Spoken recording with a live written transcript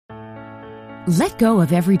Let go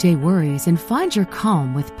of everyday worries and find your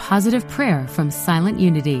calm with positive prayer from Silent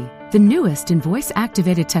Unity, the newest in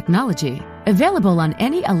voice-activated technology, available on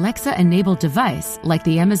any Alexa-enabled device like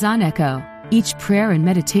the Amazon Echo. Each prayer and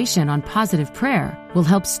meditation on positive prayer will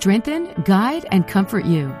help strengthen, guide, and comfort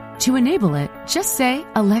you. To enable it, just say,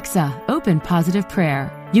 "Alexa, open positive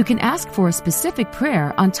prayer." You can ask for a specific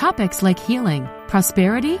prayer on topics like healing,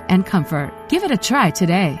 prosperity, and comfort. Give it a try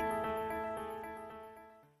today.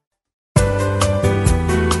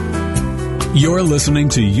 You're listening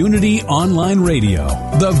to Unity Online Radio,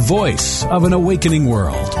 the voice of an awakening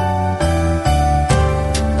world.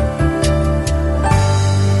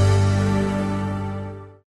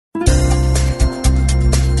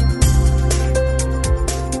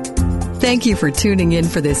 Thank you for tuning in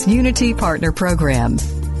for this Unity Partner Program.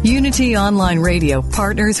 Unity Online Radio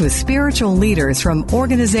partners with spiritual leaders from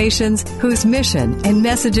organizations whose mission and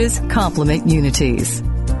messages complement Unity's.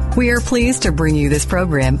 We are pleased to bring you this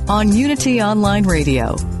program on Unity Online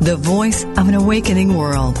Radio, the voice of an awakening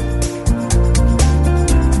world.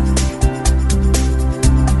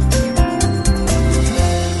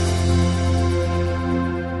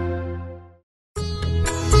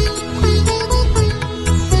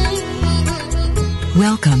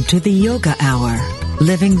 Welcome to the Yoga Hour,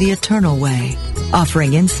 Living the Eternal Way,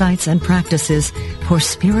 offering insights and practices for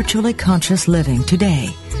spiritually conscious living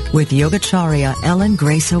today with Yogacharya Ellen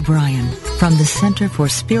Grace O'Brien from the Center for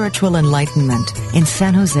Spiritual Enlightenment in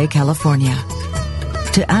San Jose, California.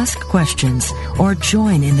 To ask questions or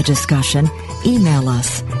join in the discussion, email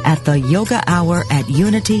us at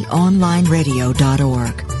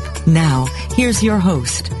theyogahour@unityonlineradio.org. Now, here's your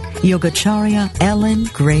host, Yogacharya Ellen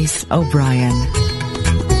Grace O'Brien.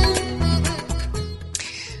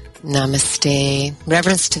 Namaste.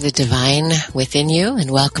 Reverence to the divine within you,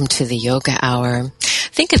 and welcome to the Yoga Hour.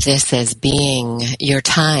 Think of this as being your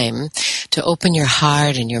time to open your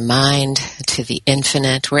heart and your mind to the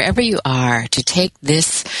infinite, wherever you are, to take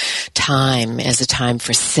this time as a time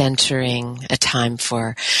for centering, a time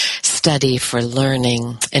for study, for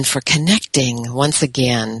learning, and for connecting once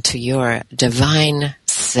again to your divine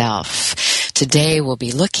self. Today we'll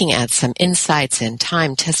be looking at some insights and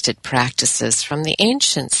time-tested practices from the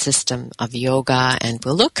ancient system of yoga, and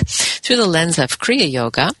we'll look through the lens of Kriya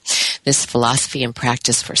Yoga, this philosophy and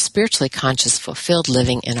practice for spiritually conscious, fulfilled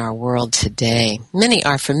living in our world today. Many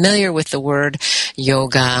are familiar with the word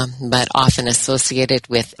yoga, but often associated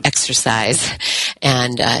with exercise.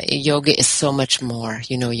 And yoga is so much more.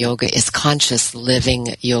 You know, yoga is conscious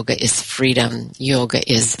living. Yoga is freedom. Yoga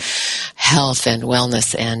is health and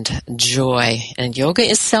wellness and joy. And yoga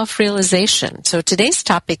is self-realization. So today's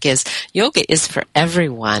topic is yoga is for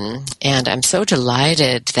everyone. And I'm so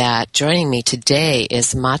delighted that joining me today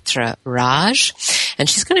is Matra Raj. And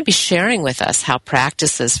she's going to be sharing with us how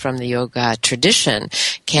practices from the yoga tradition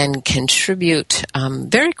can contribute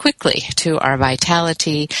very quickly to our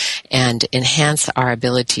vitality and enhance our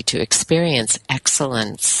ability to experience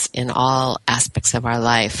excellence in all aspects of our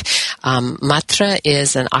life. Matra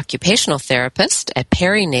is an occupational therapist, a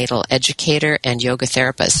perinatal educator, and yoga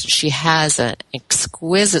therapist. She has an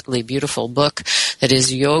exquisitely beautiful book that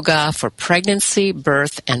is Yoga for Pregnancy,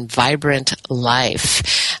 Birth, and Vibrant Life.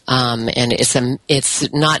 And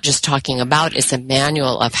it's not just talking about, it's a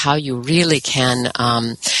manual of how you really can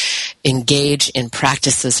engage in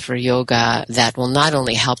practices for yoga that will not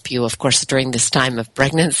only help you, of course, during this time of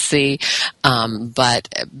pregnancy, but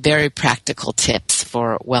very practical tips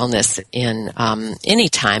for wellness in any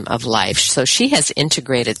time of life. So she has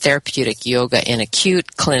integrated therapeutic yoga in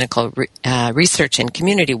acute clinical research and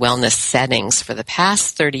community wellness settings for the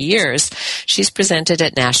past 30 years. She's presented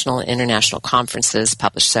at national and international conferences,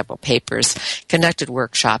 published several papers, conducted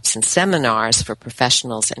workshops and seminars for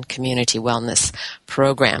professionals and community wellness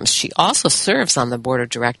programs. She also serves on the board of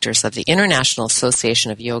directors of the International Association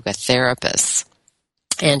of Yoga Therapists.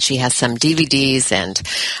 And she has some DVDs and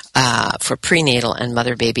for prenatal and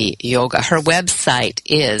mother-baby yoga. Her website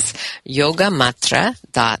is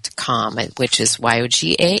yogamatra.com, which is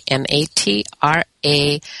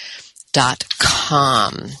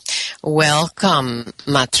yogamatra.com. Welcome,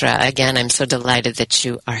 Matra. Again, I'm so delighted that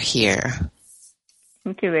you are here.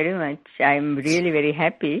 Thank you very much. I'm really very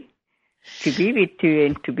happy to be with you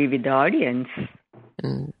and to be with the audience.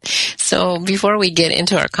 So before we get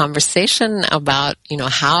into our conversation about,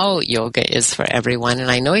 how yoga is for everyone,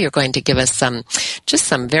 and I know you're going to give us some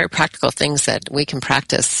very practical things that we can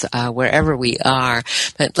practice wherever we are.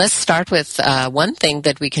 But let's start with one thing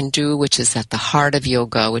that we can do, which is at the heart of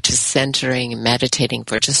yoga, which is centering and meditating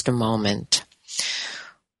for just a moment.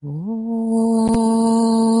 Om.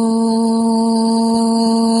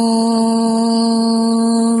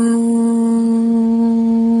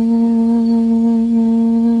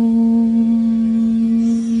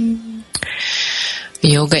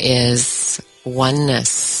 yoga is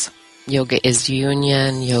oneness. Yoga is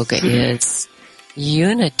union. Yoga is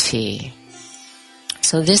unity.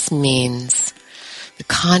 So this means the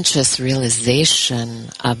conscious realization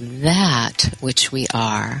of that which we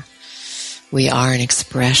are. We are an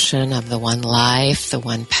expression of the one life, the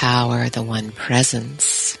one power, the one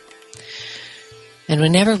presence. And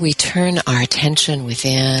whenever we turn our attention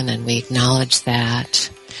within and we acknowledge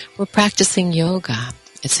that, we're practicing yoga.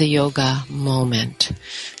 It's a yoga moment.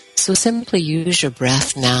 So simply use your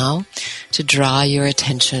breath now to draw your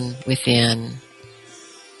attention within,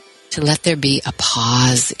 to let there be a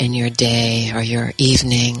pause in your day or your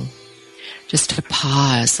evening. Just a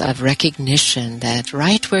pause of recognition that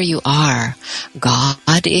right where you are,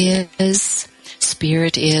 God is,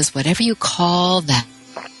 Spirit is, whatever you call that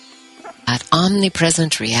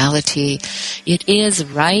omnipresent reality, it is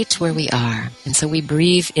right where we are. And so we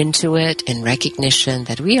breathe into it in recognition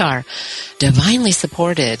that we are divinely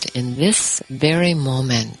supported in this very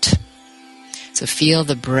moment. So feel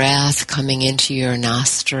the breath coming into your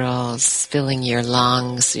nostrils, filling your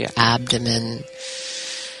lungs, your abdomen.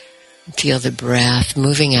 Feel the breath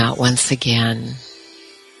moving out once again.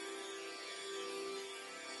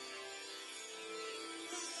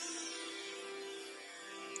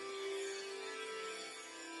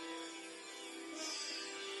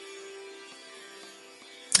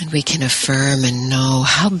 And we can affirm and know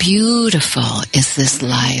how beautiful is this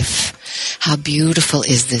life, how beautiful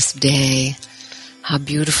is this day, how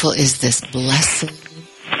beautiful is this blessing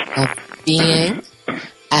of being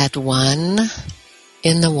at one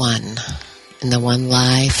in the one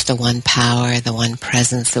life, the one power, the one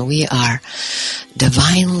presence. So we are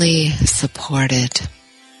divinely supported.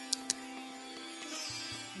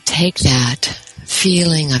 Take that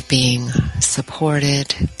feeling of being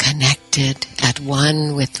supported, connected, at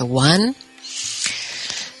one with the one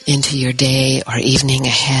into your day or evening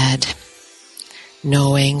ahead,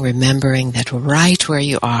 knowing, remembering that right where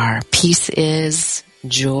you are, peace is,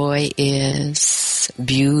 joy is,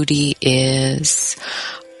 beauty is,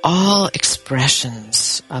 all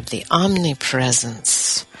expressions of the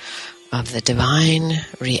omnipresence of the divine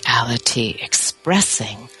reality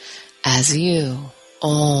expressing as you.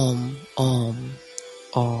 Om, Om,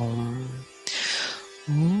 Om.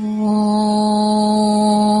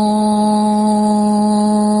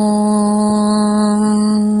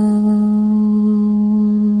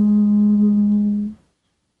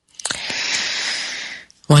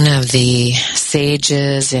 One of the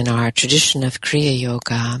sages in our tradition of Kriya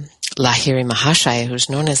Yoga, Lahiri Mahashaya, who's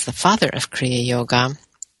known as the father of Kriya Yoga,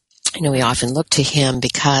 we often look to him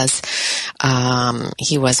because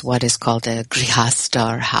he was what is called a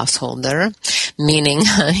grihasta, or householder, meaning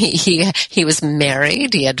he was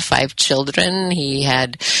married, he had 5 children, he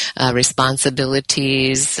had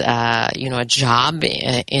responsibilities, a job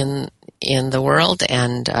in the world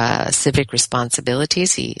and civic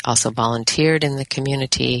responsibilities. He also volunteered in the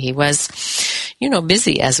community. He was,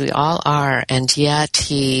 busy as we all are, and yet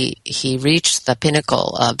he reached the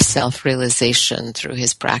pinnacle of self-realization through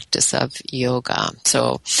his practice of yoga.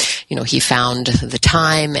 So, he found the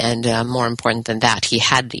time, and more important than that, he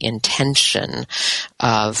had the intention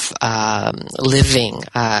of living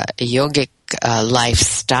a yogic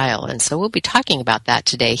lifestyle. And so we'll be talking about that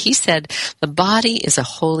today. He said, the body is a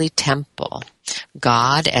holy temple.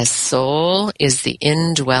 God as soul is the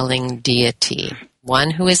indwelling deity.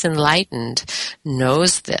 One who is enlightened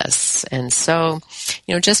knows this. And so,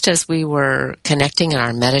 just as we were connecting in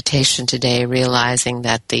our meditation today, realizing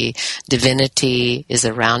that the divinity is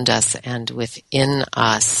around us and within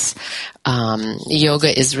us,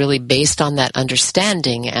 yoga is really based on that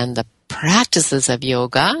understanding, and the practices of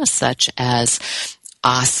yoga, such as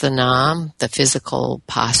asana, the physical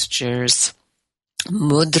postures,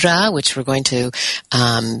 mudra, which we're going to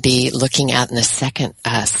be looking at in the second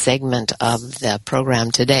segment of the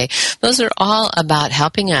program today. Those are all about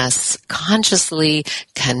helping us consciously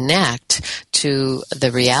connect to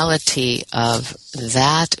the reality of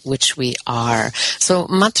that which we are. So,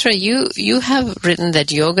 Matra, you have written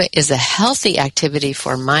that yoga is a healthy activity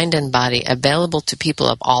for mind and body, available to people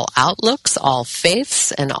of all outlooks, all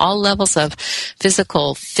faiths, and all levels of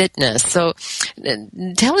physical fitness. So,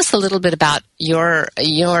 tell us a little bit about your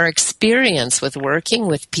experience with working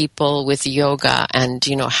with people with yoga, and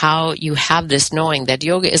how you have this knowing that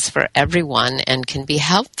yoga is for everyone and can be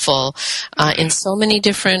helpful in so many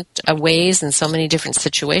different ways and so many different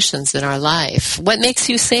situations in our life. What makes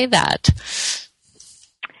you say that?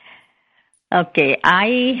 Okay,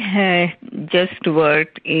 I just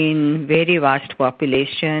worked in very vast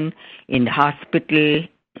population, in the hospital,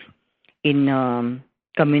 in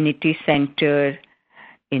community center,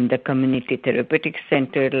 in the community therapeutic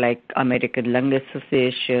center like American Lung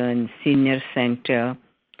Association, Senior Center,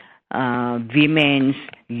 Women's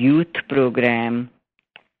Youth Program.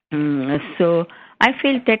 So I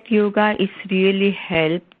feel that yoga is really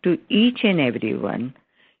help to each and everyone.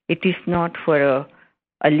 It is not for a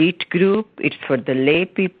elite group. It's for the lay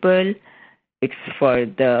people. It's for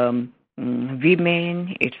the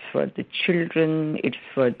women. It's for the children. It's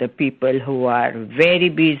for the people who are very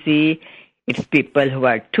busy. It's people who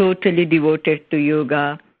are totally devoted to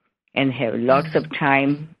yoga and have lots of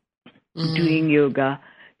time doing yoga.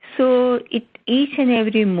 So each and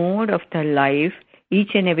every mode of their life,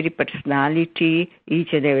 each and every personality,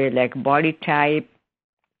 each and every body type,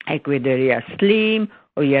 like whether you are slim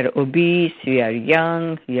or you are obese, you are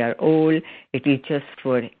young, you are old, it is just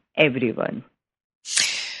for everyone.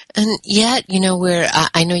 And yet,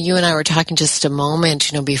 I know you and I were talking just a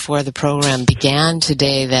moment, before the program began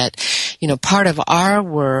today that, part of our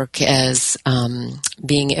work as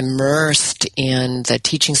being immersed in the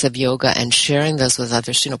teachings of yoga and sharing those with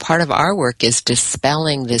others, part of our work is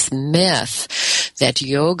dispelling this myth that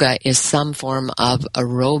yoga is some form of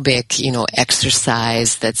aerobic,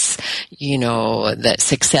 exercise that's, that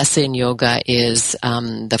success in yoga is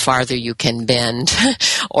the farther you can bend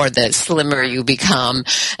or the slimmer you become.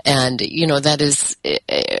 And, that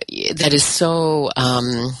is so,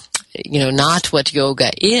 not what yoga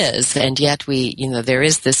is. And yet there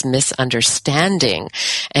is this misunderstanding.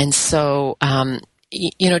 And so,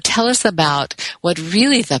 tell us about what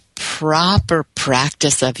really the proper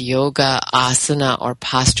practice of yoga, asana, or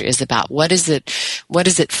posture is about. What is it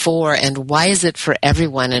for, and why is it for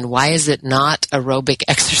everyone, and why is it not aerobic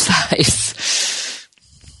exercise?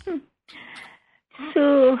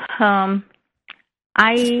 So,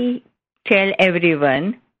 I tell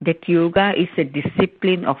everyone that yoga is a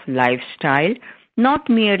discipline of lifestyle, not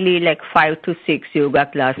merely 5 to 6 yoga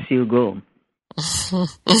class you go.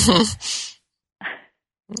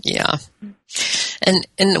 Yeah. And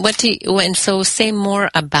so say more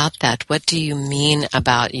about that. What do you mean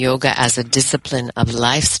about yoga as a discipline of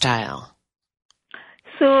lifestyle?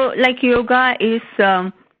 So yoga is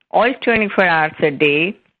all 24 hours a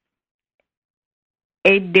day,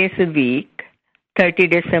 8 days a week, 30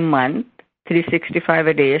 days a month,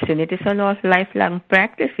 365 days, and it is a lot of lifelong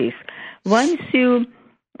practices. Once you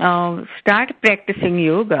start practicing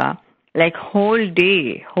yoga, whole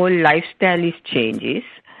day, whole lifestyle is changes.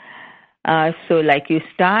 So you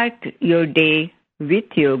start your day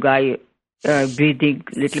with yoga, breathing,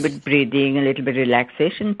 a little bit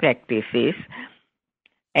relaxation practices,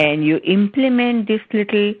 and you implement these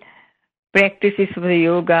little practices of the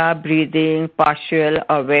yoga, breathing, postural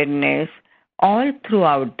awareness, all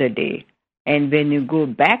throughout the day. And when you go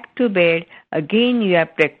back to bed, again you are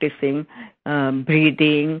practicing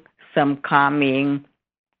breathing, some calming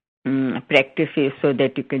practices so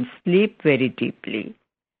that you can sleep very deeply.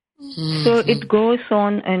 Mm-hmm. So it goes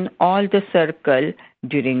on in all the circle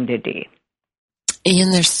during the day.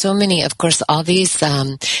 And there's so many, of course, all these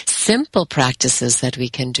simple practices that we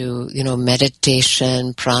can do,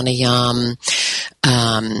 meditation, pranayama,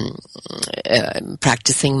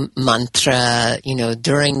 practicing mantra,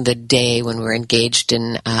 during the day when we're engaged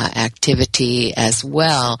in activity as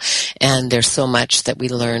well. And there's so much that we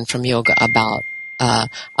learn from yoga about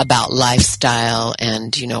lifestyle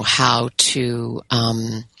and, how to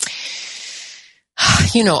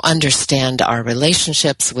understand our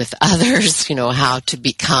relationships with others, how to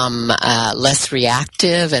become less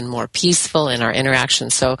reactive and more peaceful in our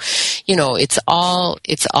interactions. So, it's all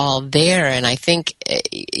there. And I think,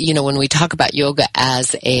 when we talk about yoga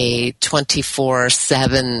as a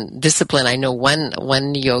 24/7 discipline, I know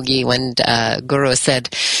one yogi, one guru said,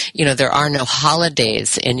 there are no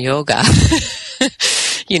holidays in yoga.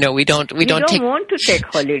 We don't want to take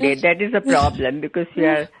holiday. That is a problem because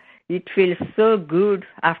it feels so good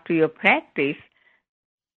after your practice.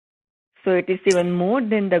 So it is even more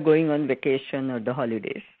than the going on vacation or the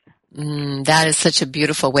holidays. That is such a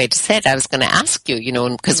beautiful way to say it. I was going to ask you,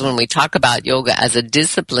 because when we talk about yoga as a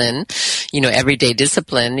discipline, everyday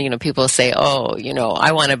discipline, people say,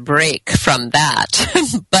 I want to break from that.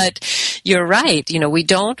 But you're right. We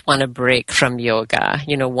don't want to break from yoga.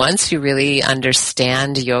 Once you really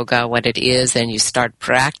understand yoga, what it is, and you start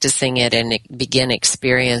practicing it and begin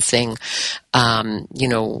experiencing,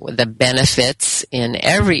 the benefits in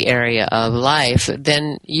every area of life,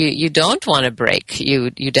 then you don't want to break.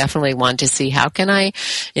 You definitely want to see how can I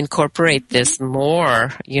incorporate this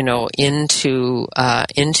more, into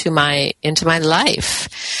my life.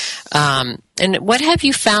 And what have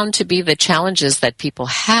you found to be the challenges that people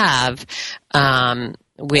have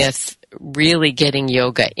with really getting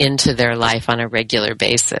yoga into their life on a regular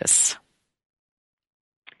basis?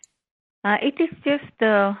 It is just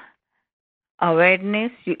the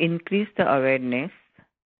awareness. You increase the awareness,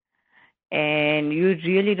 and you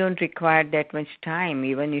really don't require that much time.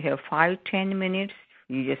 Even you have 5-10 minutes,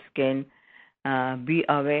 you just can be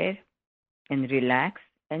aware and relax,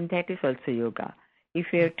 and that is also yoga.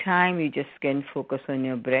 If you have time, you just can focus on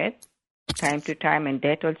your breath time to time, and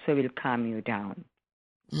that also will calm you down.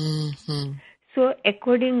 Mm-hmm. So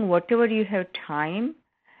according whatever you have time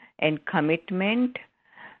and commitment,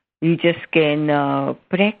 you just can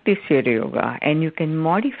practice your yoga, and you can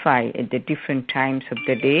modify at the different times of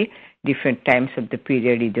the day, different times of the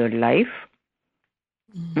period in your life.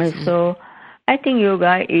 Mm-hmm. So I think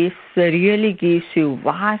yoga really gives you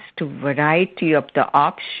vast variety of the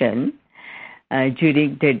option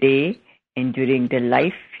during the day and during the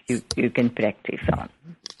life you can practice on.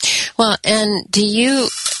 Well, and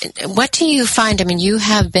what do you find? I mean, you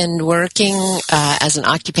have been working as an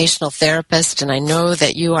occupational therapist, and I know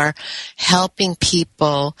that you are helping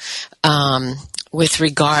people with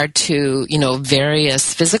regard to,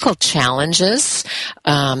 various physical challenges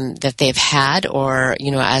that they've had, or,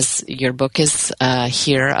 as your book is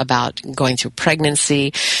here about going through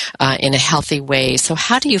pregnancy in a healthy way. So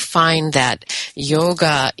how do you find that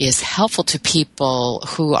yoga is helpful to people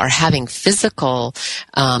who are having physical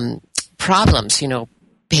problems,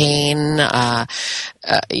 pain,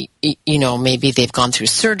 maybe they've gone through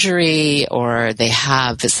surgery, or they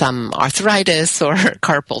have some arthritis or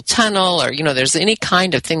carpal tunnel, or, there's any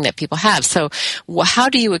kind of thing that people have. So how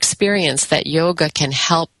do you experience that yoga can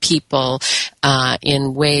help people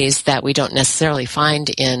in ways that we don't necessarily find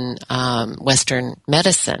in Western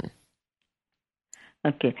medicine?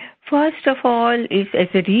 Okay. First of all, as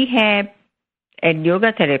a rehab and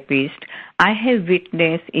yoga therapist, I have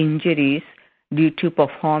witnessed injuries due to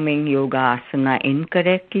performing yoga asana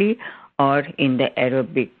incorrectly or in the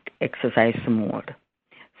aerobic exercise mode.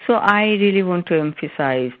 So I really want to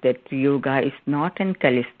emphasize that yoga is not an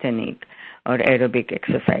calisthenic or aerobic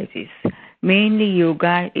exercises. Mainly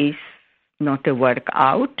yoga is not a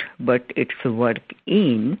workout, but it's a work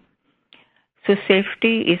in. So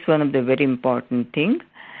safety is one of the very important things.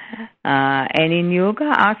 And in yoga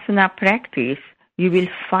asana practice, you will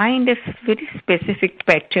find a very specific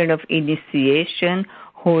pattern of initiation,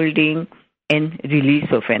 holding, and release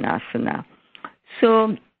of an asana.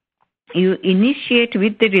 So you initiate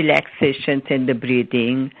with the relaxations and the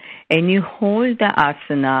breathing, and you hold the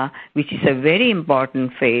asana, which is a very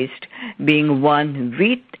important phase, being one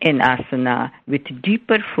with an asana with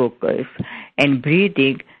deeper focus and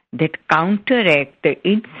breathing that counteract the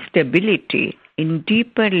instability in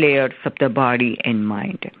deeper layers of the body and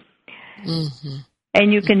mind. Mm-hmm.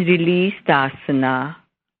 And you can release the asana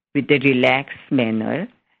with a relaxed manner.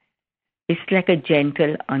 It's like a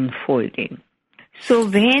gentle unfolding. So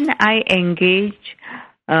when I engage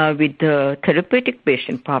with the therapeutic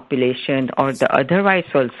patient population or the otherwise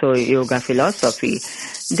also yoga philosophy,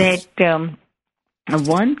 that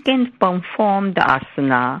one can perform the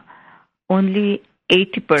asana only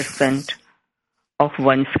 80% of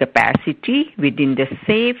one's capacity within the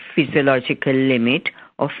safe physiological limit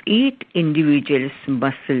of each individual's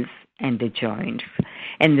muscles and the joints.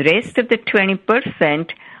 And the rest of the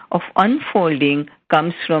 20% of unfolding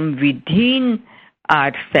comes from within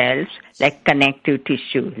ourselves, like connective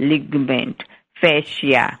tissue, ligament,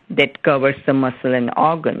 fascia that covers the muscle and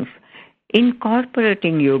organs.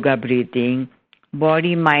 Incorporating yoga breathing,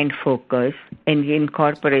 body-mind focus, and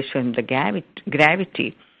incorporation of the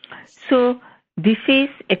gravity. So this is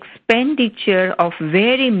expenditure of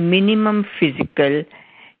very minimum physical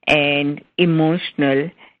and emotional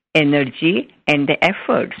energy and the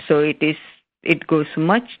effort. So it goes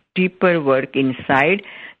much deeper work inside.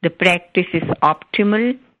 The practice is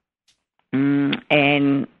optimal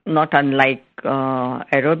and not unlike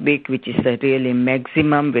aerobic, which is a really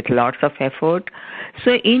maximum with lots of effort.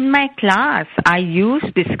 So in my class, I use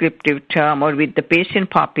descriptive term, or with the patient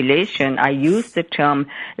population, I use the term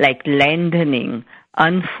like lengthening,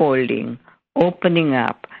 unfolding, opening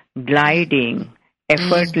up, gliding,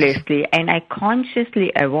 effortlessly, and I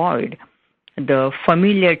consciously avoid the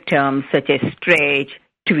familiar terms such as stretch,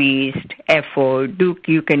 twist, effort,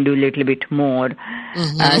 you can do a little bit more,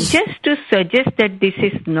 just to suggest that this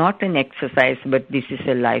is not an exercise, but this is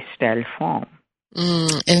a lifestyle form.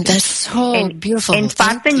 And that's so beautiful. And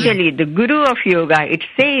Patanjali, the guru of yoga, it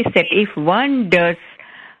says that if one does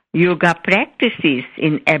yoga practices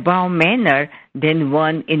in above manner, then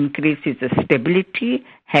one increases the stability,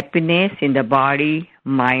 happiness in the body,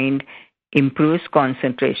 mind, improves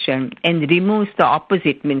concentration, and removes the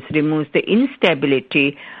opposite, means removes the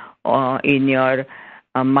instability in your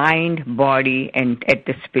mind, body, and at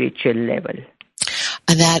the spiritual level.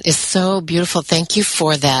 That is so beautiful. Thank you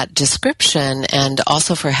for that description, and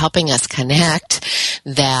also for helping us connect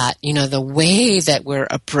that, the way that we're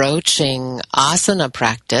approaching asana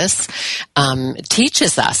practice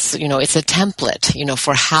teaches us, it's a template,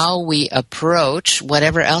 for how we approach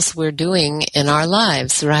whatever else we're doing in our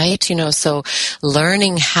lives, right? So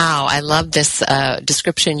learning how, I love this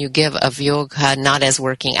description you give of yoga not as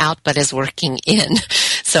working out, but as working in.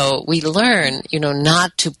 So we learn,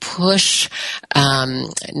 not to push,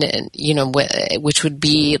 which would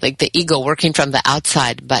be like the ego working from the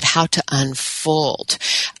outside, but how to unfold.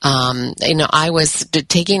 I was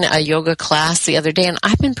taking a yoga class the other day, and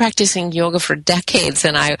I've been practicing yoga for decades,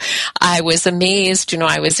 and I was amazed.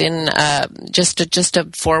 I was in just a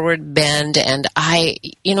forward bend, and I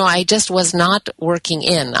just was not working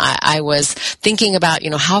in. I was thinking about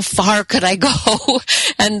how far could I go,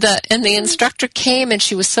 and the instructor came, and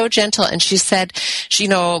she was so gentle, and she said, she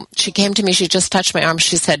came to me, she just touched my arm.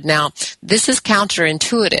 She said, "Now this is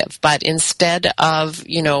counterintuitive, but instead of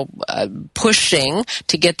pushing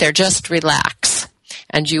to get there, just relax,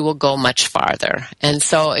 and you will go much farther." And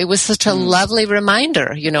so it was such a lovely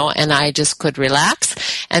reminder, and I just could relax.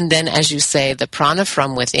 And then, as you say, the prana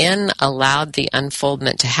from within allowed the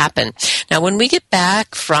unfoldment to happen. Now, when we get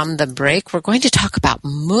back from the break, we're going to talk about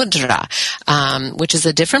mudra, which is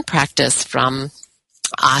a different practice from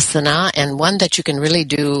asana, and one that you can really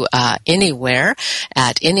do anywhere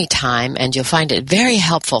at any time, and you'll find it very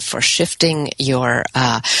helpful for shifting your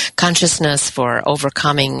consciousness, for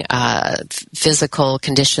overcoming physical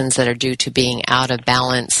conditions that are due to being out of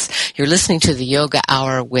balance. You're listening to the Yoga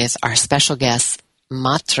Hour with our special guest,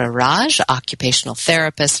 Matra Raj, occupational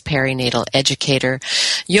therapist, perinatal educator,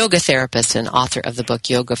 yoga therapist, and author of the book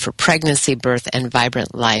Yoga for Pregnancy, Birth, and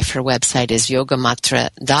Vibrant Life. Her website is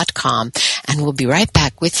yogamatra.com, and we'll be right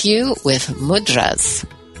back with you with mudras.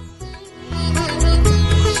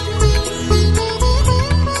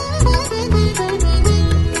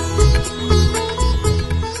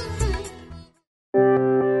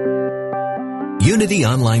 Unity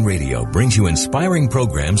Online Radio brings you inspiring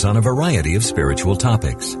programs on a variety of spiritual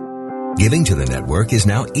topics. Giving to the network is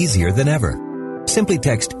now easier than ever. Simply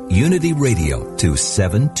text Unity Radio to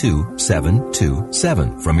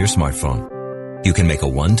 72727 from your smartphone. You can make a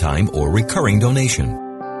one-time or recurring donation.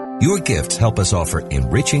 Your gifts help us offer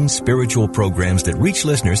enriching spiritual programs that reach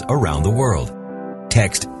listeners around the world.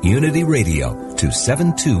 Text Unity Radio to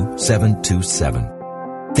 72727.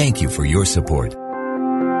 Thank you for your support.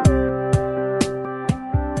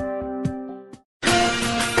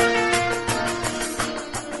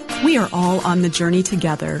 We are all on the journey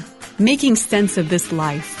together, making sense of this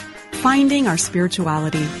life, finding our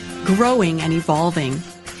spirituality, growing and evolving.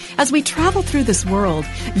 As we travel through this world,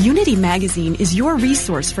 Unity Magazine is your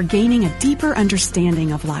resource for gaining a deeper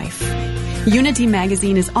understanding of life. Unity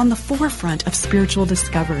Magazine is on the forefront of spiritual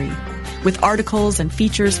discovery, with articles and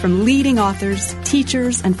features from leading authors,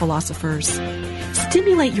 teachers, and philosophers.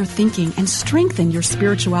 Stimulate your thinking and strengthen your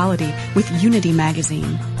spirituality with Unity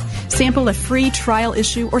Magazine. Sample a free trial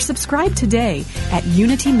issue or subscribe today at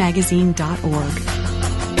unitymagazine.org.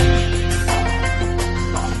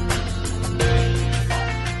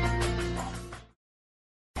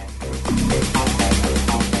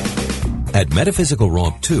 At Metaphysical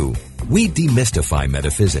Romp 2, we demystify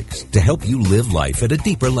metaphysics to help you live life at a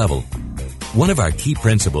deeper level. One of our key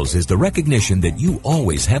principles is the recognition that you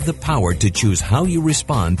always have the power to choose how you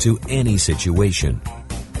respond to any situation.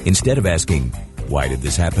 Instead of asking, "Why did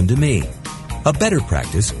this happen to me?" a better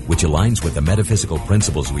practice, which aligns with the metaphysical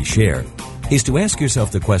principles we share, is to ask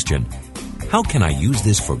yourself the question, "How can I use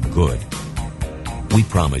this for good?" We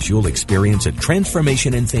promise you'll experience a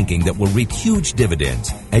transformation in thinking that will reap huge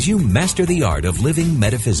dividends as you master the art of living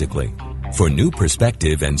metaphysically. For new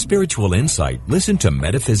perspective and spiritual insight, listen to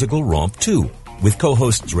Metaphysical Romp 2 with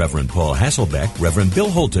co-hosts Reverend Paul Hasselbeck, Reverend Bill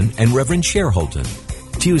Holton, and Reverend Cher Holton.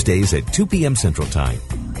 Tuesdays at 2 p.m. Central Time,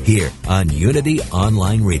 here on Unity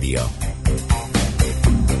Online Radio.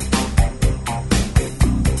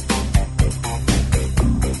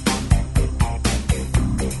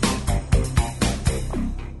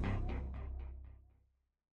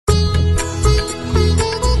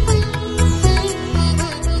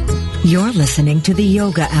 You're listening to the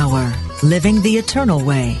Yoga Hour, Living the Eternal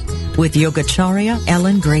Way, with Yogacharya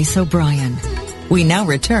Ellen Grace O'Brien. We now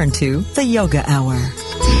return to the Yoga Hour.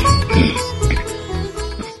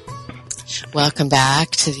 Welcome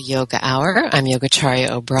back to the Yoga Hour. I'm Yogacharya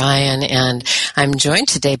O'Brien, and I'm joined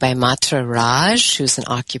today by Matra Raj, who's an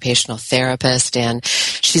occupational therapist, and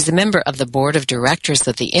she's a member of the board of directors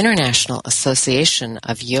of the International Association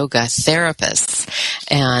of Yoga Therapists.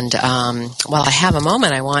 And while I have a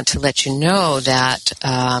moment, I want to let you know that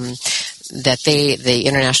the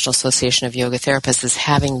International Association of Yoga Therapists is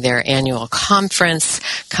having their annual conference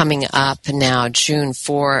coming up now, June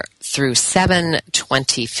 4 through 7,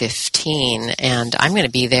 2015. And I'm going to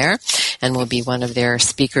be there and will be one of their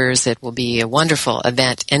speakers. It will be a wonderful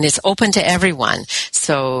event, and it's open to everyone.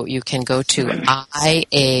 So you can go to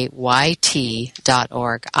iayt.org,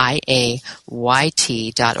 iayt.org,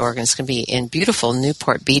 and it's going to be in beautiful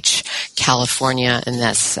Newport Beach, California, and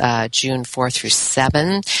that's June 4 through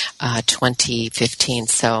 7, 2015.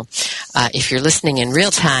 So if you're listening in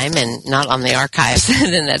real time and not on the archives,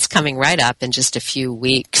 then that's coming right up in just a few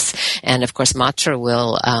weeks. And of course, Matra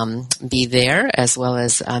will be there, as well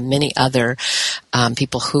as many other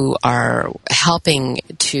people who are helping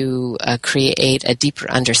to create a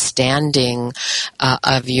deeper understanding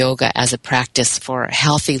of yoga as a practice for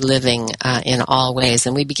healthy living in all ways.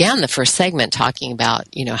 And we began the first segment talking about,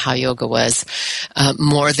 how yoga was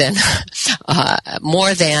more than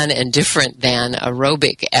and different than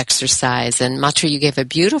aerobic exercise. And Matra, you gave a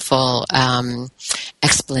beautiful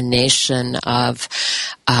explanation of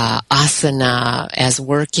asana as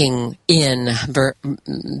working in,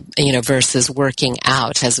 versus working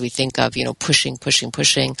out, as we think of, pushing.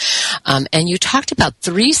 And you talked about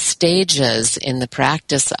 3 stages in the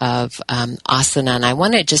practice of asana, and I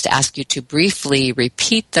want to just ask you to briefly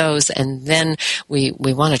repeat those, and then we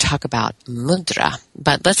want to talk about mudra.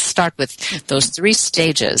 But let's start with those 3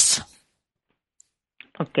 stages.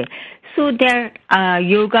 Okay. So there,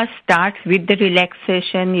 yoga starts with the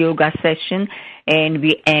relaxation yoga session, and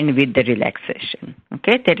we end with the relaxation.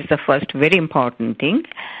 Okay, that is the first very important thing.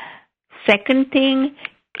 Second thing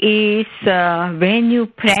is when you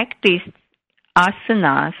practice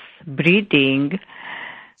asanas, breathing,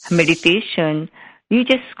 meditation, you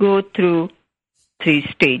just go through 3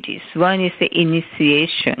 stages. One is the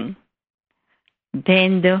initiation,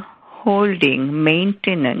 then the holding,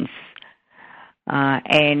 maintenance,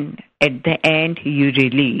 and at the end you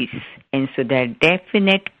release. And so there are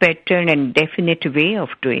definite pattern and definite way of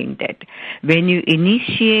doing that. When you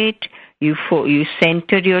initiate, you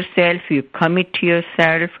center yourself, you commit to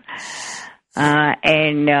yourself,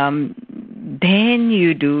 and then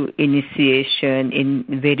you do initiation in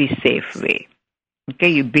very safe way. Okay,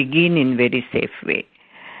 you begin in very safe way.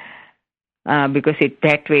 Because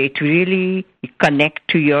that way it really connect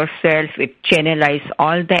to yourself, it channelize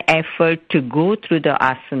all the effort to go through the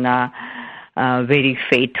asana very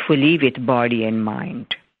faithfully with body and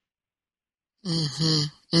mind. Mm-hmm.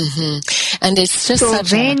 Mm-hmm. And it's just so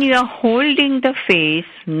when you are holding the face,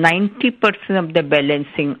 90% of the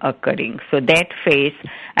balancing occurring. So that face,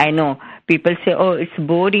 I know people say, oh, it's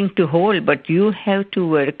boring to hold, but you have to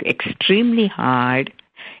work extremely hard,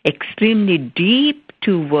 extremely deep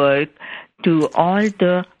to work to all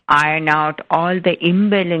the iron out all the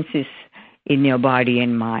imbalances in your body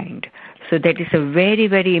and mind. So that is a very,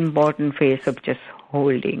 very important phase of just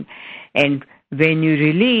holding. And when you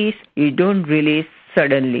release, you don't release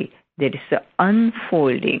suddenly. There is an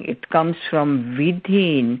unfolding. It comes from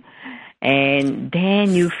within. And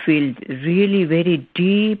then you feel really very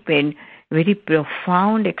deep and very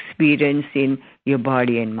profound experience in your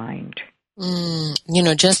body and mind.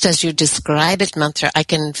 Just as you describe it, Matra, I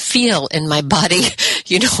can feel in my body,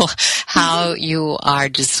 how you are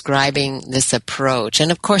describing this approach.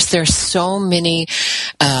 And of course, there are so many,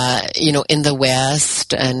 in the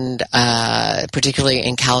West and, particularly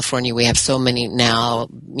in California, we have so many now,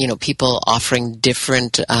 people offering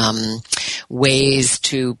different, ways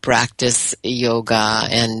to practice yoga.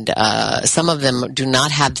 And, some of them do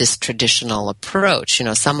not have this traditional approach.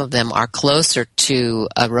 Some of them are closer to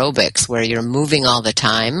aerobics, where you're moving all the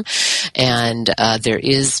time, and there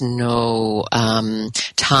is no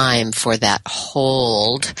time for that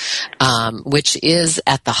hold, which is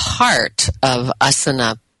at the heart of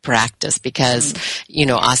asana practice, because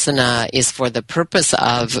asana is for the purpose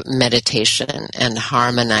of meditation and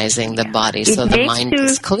harmonizing the body, so the mind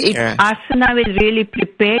is clear. Asana will really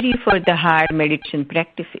prepare you for the higher meditation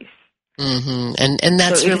practices. Mm-hmm. And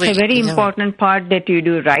that's really it's a very important part that you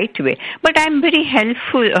do right way. But I'm very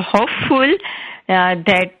hopeful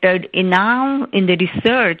that now in the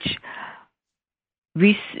research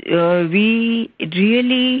we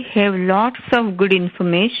really have lots of good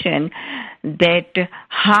information that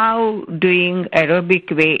how doing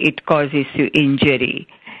aerobic way it causes you injury.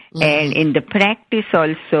 And in the practice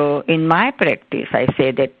also, in my practice, I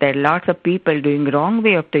say that there are lots of people doing wrong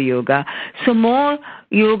way of the yoga. So more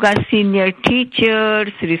yoga senior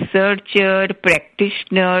teachers, researchers,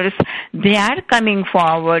 practitioners, they are coming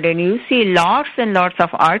forward, and you see lots and lots of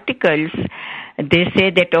articles. They say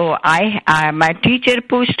that, oh, my teacher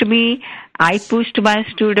pushed me, I pushed my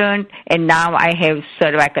student, and now I have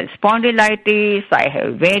cervical spondylitis, I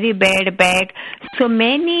have very bad back. So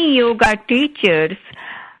many yoga teachers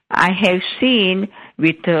I have seen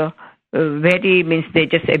with they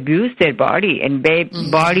just abuse their body. And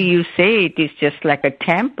body, you say, it is just like a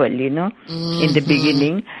temple, in the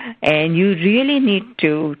beginning. And you really need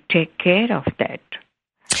to take care of that.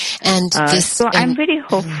 And I'm very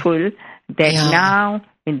hopeful that now,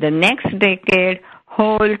 in the next decade,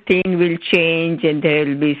 whole thing will change and there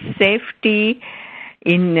will be safety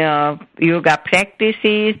in yoga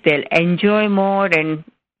practices. They'll enjoy more and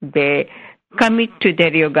they commit to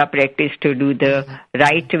their yoga practice to do the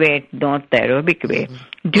right way, not the aerobic way.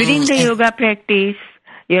 During the yoga practice,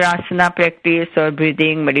 your asana practice or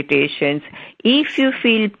breathing meditations, if you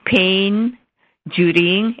feel pain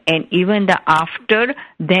during and even the after,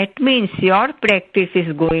 that means your practice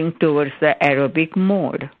is going towards the aerobic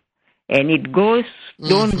mode. And it goes,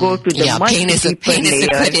 don't go to the much deeper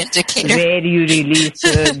layer where you release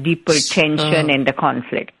deeper tension and the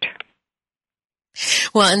conflict.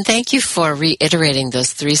 Well, and thank you for reiterating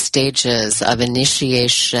those 3 stages of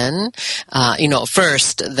initiation.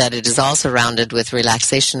 First, that it is all surrounded with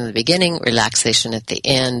relaxation in the beginning, relaxation at the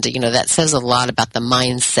end. That says a lot about the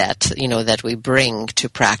mindset, that we bring to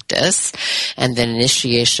practice. And then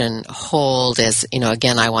initiation, hold is,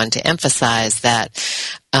 again, I want to emphasize that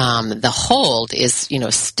the hold is,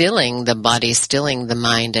 stilling the body, stilling the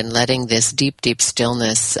mind, and letting this deep, deep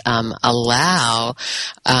stillness allow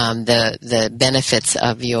the benefits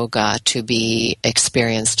of yoga to be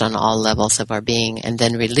experienced on all levels of our being, and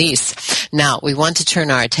then release. Now, we want to turn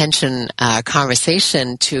our attention,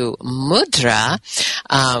 conversation to mudra,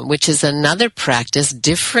 which is another practice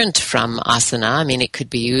different from asana. I mean, it could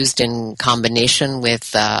be used in combination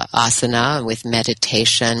with asana, with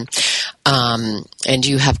meditation. And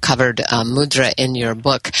you have covered mudra in your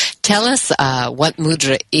book. Tell us what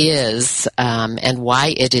mudra is and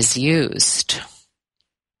why it is used.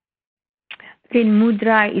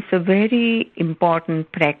 Mudra is a very important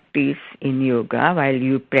practice in yoga. While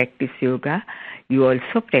you practice yoga, you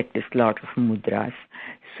also practice a lot of mudras.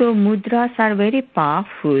 So mudras are very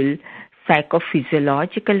powerful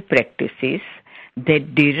psychophysiological practices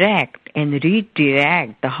that direct and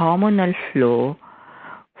redirect the hormonal flow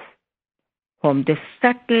from the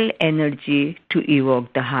subtle energy to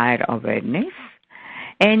evoke the higher awareness,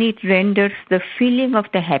 and it renders the feeling of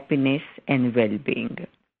the happiness and well-being.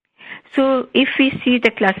 So if we see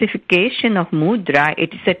the classification of mudra,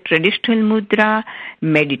 it is a traditional mudra,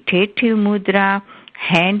 meditative mudra,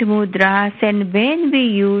 hand mudras, and when we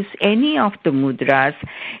use any of the mudras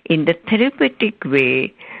in the therapeutic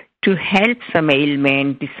way to help some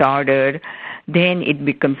ailment, disorder, then it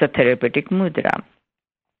becomes a therapeutic mudra.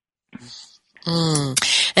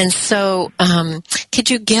 And so,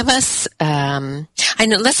 could you give us,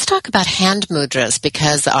 let's talk about hand mudras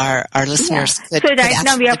because our listeners could So right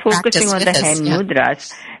now we are focusing on the hand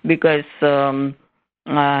mudras because,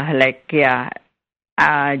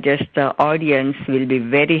 just the audience will be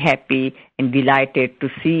very happy and delighted to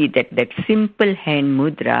see that simple hand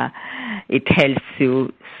mudra, it helps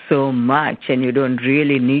you so much and you don't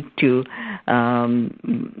really need to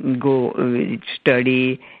go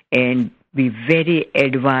study and be very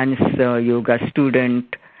advanced yoga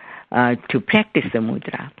student to practice the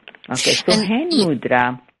mudra. Okay, so hand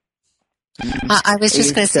mudra. I was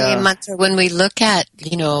just going to say, Matra, when we look at,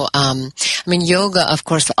 yoga, of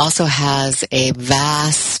course, also has a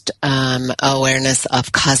vast awareness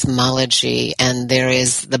of cosmology, and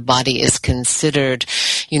the body is considered,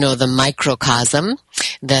 the microcosm,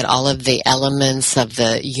 that all of the elements of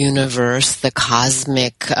the universe, the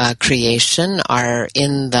cosmic creation, are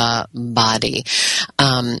in the body.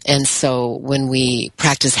 And so when we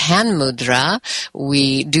practice hand mudra,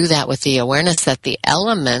 we do that with the awareness that the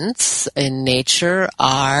elements in nature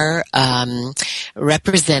are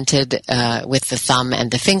represented with the thumb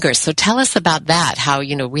and the fingers. So tell us about that, how,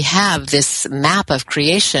 we have this map of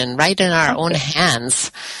creation right in our own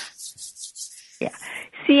hands. Yeah.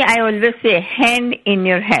 See, I always say hand in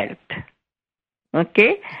your health.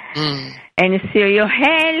 Okay? And so your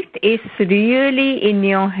health is really in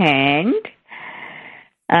your hand.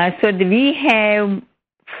 So we have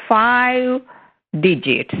 5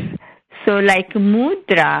 digits. So like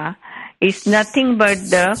mudra is nothing but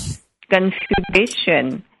the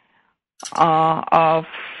configuration of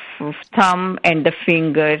thumb and the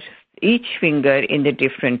fingers, each finger in the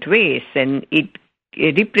different ways, and it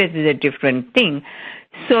represents a different thing.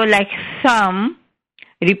 So like thumb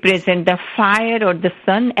represent the fire or the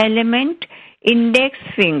sun element, index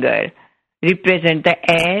finger represent the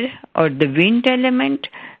air or the wind element,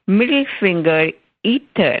 middle finger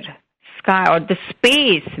ether, sky or the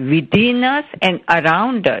space within us and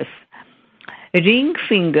around us. Ring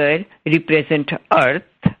finger represent earth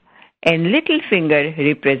and little finger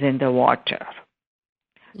represent the water.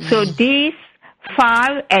 So these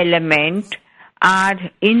 5 elements are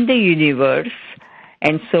in the universe,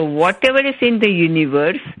 and so whatever is in the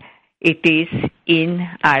universe, it is in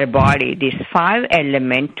our body. This 5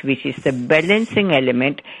 element, which is the balancing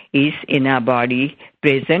element, is in our body,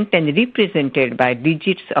 present and represented by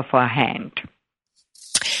digits of our hand.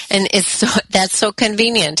 And that's so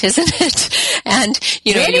convenient, isn't it? And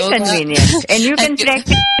very yoga, convenient. And you can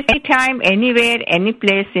practice anytime, anywhere, any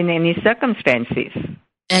place, in any circumstances.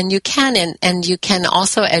 And you can, and you can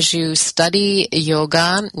also, as you study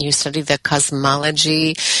yoga, you study the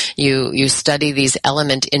cosmology, you study these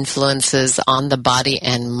element influences on the body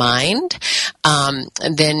and mind,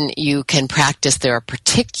 then you can practice. There are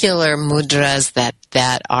particular mudras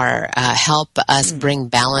that are help us bring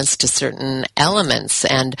balance to certain elements.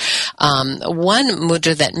 And one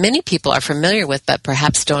mudra that many people are familiar with but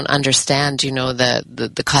perhaps don't understand,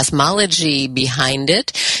 the cosmology behind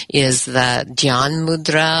it, is the Dhyan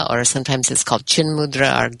mudra, or sometimes it's called Chin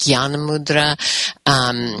mudra or Jnana mudra,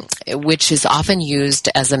 which is often used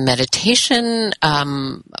as a meditation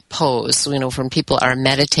pose, when people are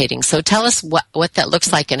meditating. So tell us what that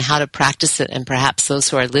looks like and how to practice it, and perhaps those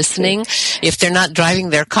who are listening, if they're not driving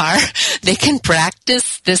their car, they can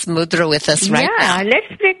practice this mudra with us right now. Yeah,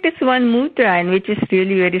 let's practice one mudra, and which is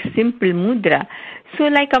really very simple mudra. So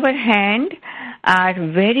like our hand are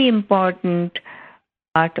very important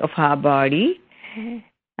part of our body.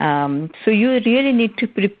 So you really need to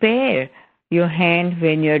prepare your hand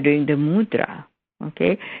when you're doing the mudra.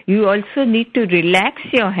 Okay. You also need to relax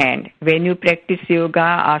your hand. When you practice yoga,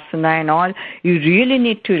 asana and all, you really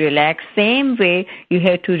need to relax. Same way you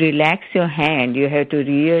have to relax your hand. You have to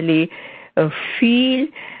really feel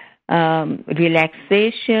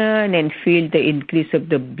relaxation and feel the increase of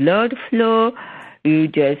the blood flow. You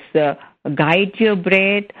just guide your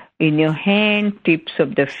breath in your hand, tips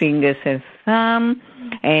of the fingers and thumb.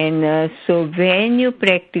 And so when you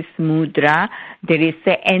practice mudra, there is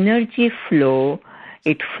the energy flow.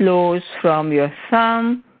 It flows from your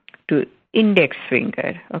thumb to index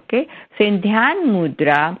finger. Okay? So in Dhyan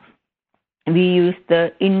mudra, we use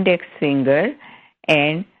the index finger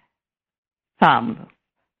and thumb.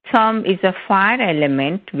 Thumb is a fire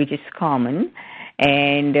element, which is common,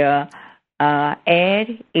 and air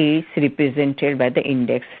is represented by the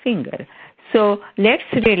index finger. So let's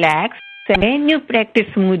relax. When you practice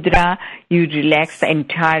mudra, you relax the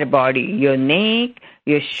entire body, your neck,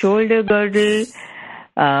 your shoulder girdle,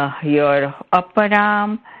 your upper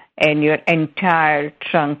arm, and your entire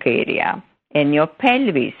trunk area, and your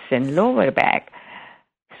pelvis and lower back.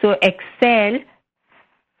 So exhale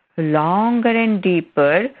longer and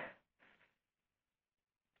deeper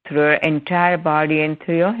through your entire body and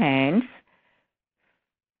through your hands.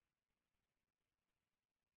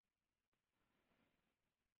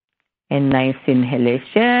 And nice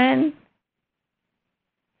inhalation.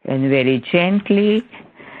 And very gently,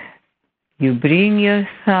 you bring your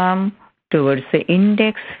thumb towards the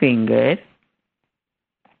index finger.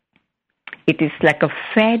 It is like a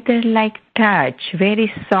feather-like touch,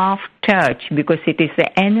 very soft touch, because it is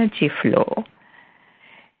the energy flow.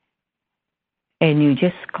 And you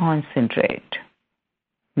just concentrate.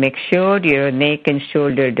 Make sure your neck and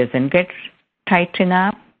shoulder doesn't get tighten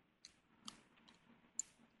up.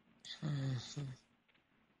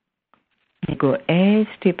 Go as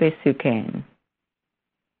deep as you can.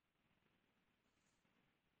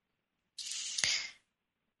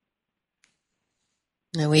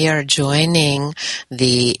 Now we are joining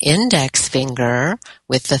the index finger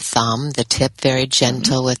with the thumb, the tip very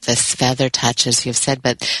gentle with this feather touch, as you've said,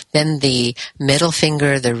 but then the middle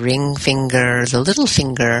finger, the ring finger, the little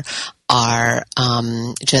finger are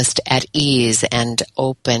just at ease and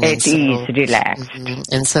open. At ease, relaxed.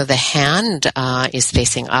 And so the hand is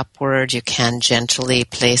facing upward. You can gently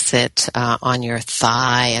place it on your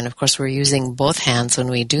thigh. And of course, we're using both hands when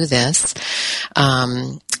we do this.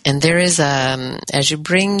 And there is as you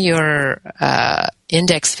bring your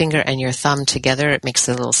index finger and your thumb together, it makes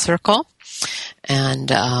a little circle. And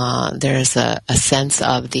there's a sense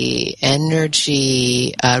of the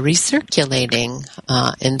energy recirculating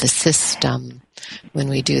in the system when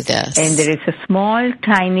we do this. And there is a small,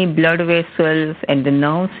 tiny blood vessels and the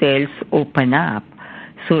nerve cells open up.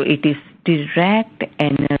 So it is direct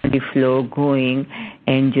energy flow going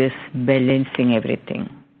and just balancing everything.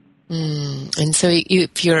 And so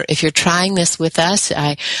if you're trying this with us,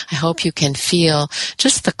 I hope you can feel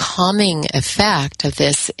just the calming effect of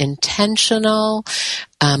this intentional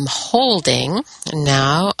holding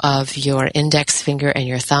now of your index finger and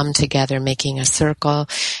your thumb together, making a circle,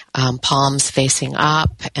 palms facing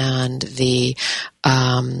up, and the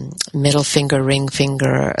middle finger, ring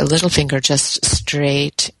finger, little finger just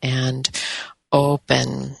straight and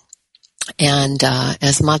open. And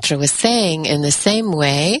as Matra was saying, in the same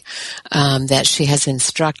way that she has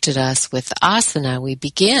instructed us with asana, we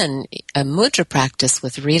begin a mudra practice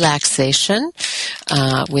with relaxation,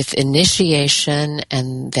 with initiation,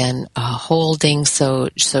 and then holding so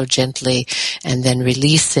gently, and then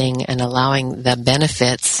releasing and allowing the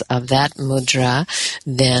benefits of that mudra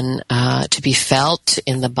then to be felt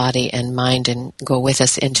in the body and mind and go with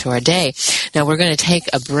us into our day. Now we're going to take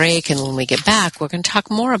a break, and when we get back, we're going to talk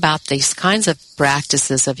more about these kinds of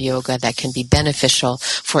practices of yoga that can be beneficial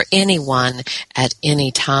for anyone at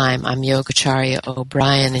any time. I'm Yogacharya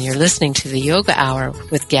O'Brien, and you're listening to the Yoga Hour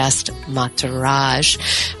with guest Matra.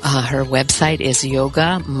 Her website is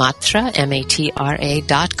yogamatra,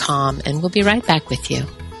 matra.com, and we'll be right back with you.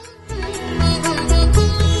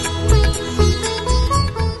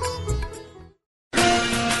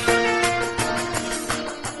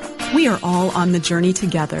 We are all on the journey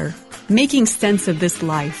together, making sense of this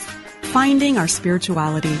life, finding our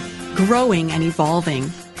spirituality, growing and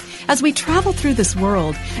evolving. As we travel through this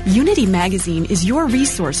world, Unity Magazine is your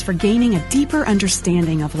resource for gaining a deeper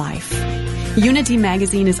understanding of life. Unity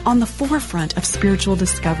Magazine is on the forefront of spiritual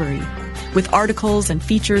discovery, with articles and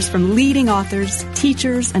features from leading authors,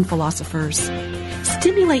 teachers, and philosophers.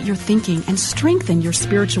 Stimulate your thinking and strengthen your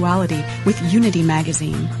spirituality with Unity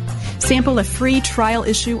Magazine. Sample a free trial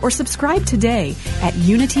issue or subscribe today at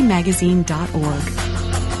unitymagazine.org.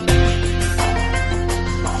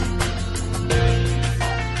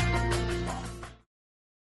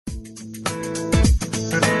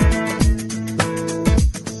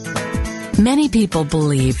 Many people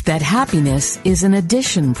believe that happiness is an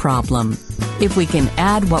addition problem. If we can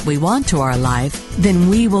add what we want to our life, then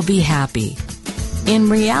we will be happy. In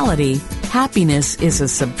reality, happiness is a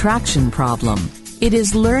subtraction problem. It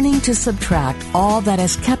is learning to subtract all that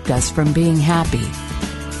has kept us from being happy.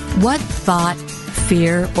 What thought,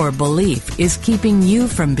 fear, or belief is keeping you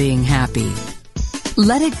from being happy?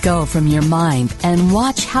 Let it go from your mind and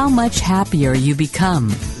watch how much happier you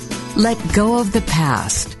become. Let go of the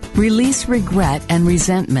past. Release regret and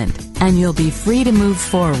resentment, and you'll be free to move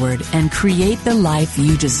forward and create the life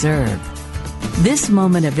you deserve. This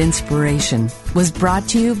moment of inspiration was brought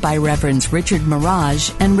to you by Reverends Richard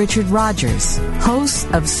Mirage and Richard Rogers, hosts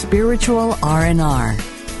of Spiritual R&R.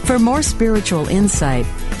 For more spiritual insight,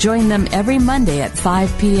 join them every Monday at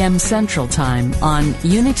 5 p.m. Central Time on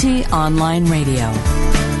Unity Online Radio.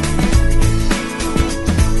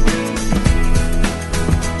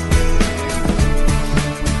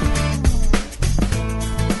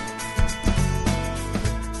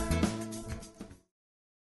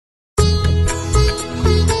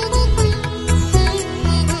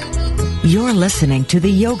 You're listening to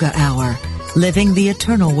the Yoga Hour, Living the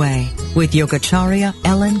Eternal Way, with Yogacharya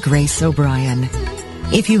Ellen Grace O'Brien.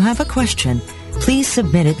 If you have a question, please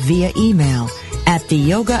submit it via email at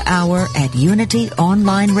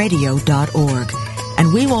theyogahour@unityonlineradio.org,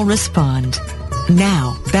 and we will respond.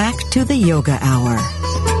 Now, back to the Yoga Hour.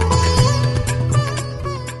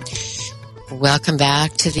 Welcome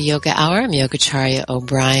back to the Yoga Hour. I'm Yogacharya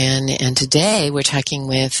O'Brien, and today we're talking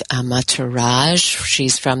with Matra.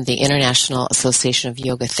 She's from the International Association of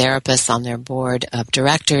Yoga Therapists on their board of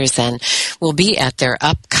directors, and will be at their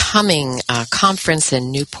upcoming conference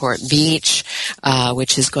in Newport Beach,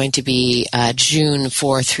 which is going to be June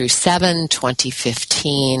 4 through 7,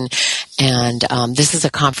 2015. And this is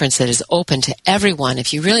a conference that is open to everyone.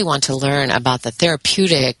 If you really want to learn about the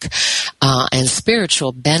therapeutic and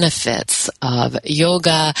spiritual benefits of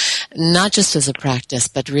yoga, not just as a practice,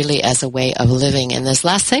 but really as a way of living. In this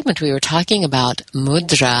last segment, we were talking about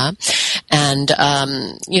mudra. And,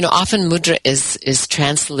 often mudra is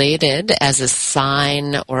translated as a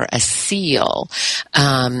sign or a seal.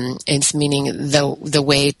 It's meaning the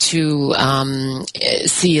way to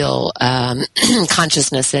seal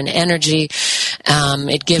consciousness and energy.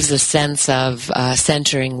 It gives a sense of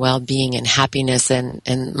centering well-being and happiness. And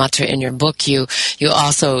Matra, in your book, you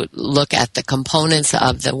also look at the components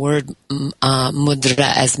of the word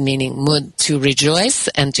mudra as meaning mud, to rejoice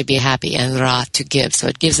and to be happy, and ra, to give. So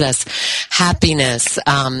it gives us happiness.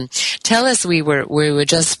 Tell us, we were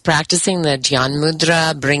just practicing the Dhyan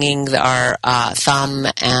mudra, bringing our thumb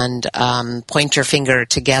and pointer finger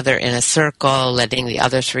together in a circle, letting the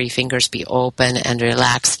other three fingers be open and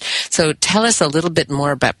relaxed. So tell us a little bit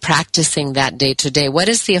more about practicing that day to day. What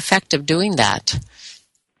is the effect of doing that?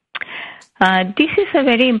 This is a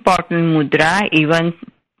very important mudra. Even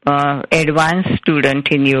advanced student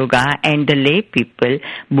in yoga and the lay people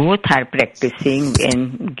both are practicing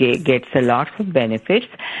and gets a lot of benefits.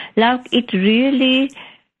 Like, it really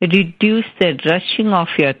reduces the rushing of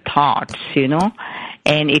your thoughts,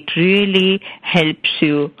 and it really helps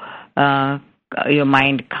you, your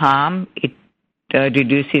mind calm. It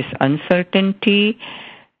reduces uncertainty,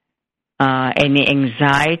 any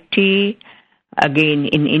anxiety. Again,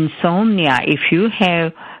 in insomnia, if you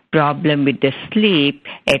have problem with the sleep,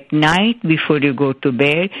 at night before you go to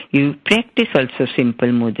bed, you practice also simple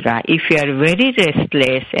mudra. If you are very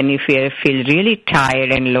restless and if you feel really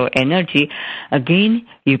tired and low energy, again,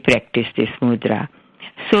 you practice this mudra.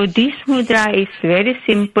 So this mudra is very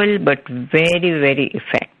simple but very, very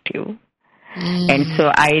effective. And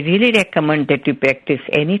so I really recommend that you practice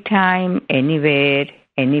anytime, anywhere,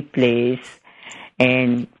 any place,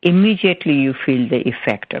 and immediately you feel the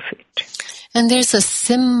effect of it. And there's a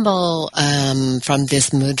symbol from this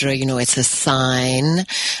mudra, it's a sign,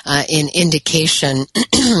 in indication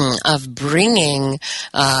of bringing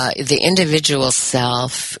the individual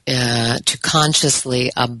self to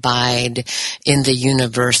consciously abide in the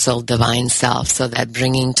universal divine self. So that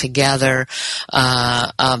bringing together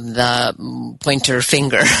of the pointer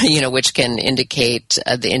finger, which can indicate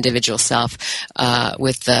the individual self,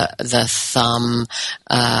 with the thumb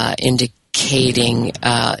indicating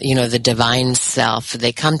the divine self.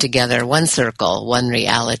 They come together, one circle, one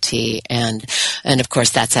reality, and of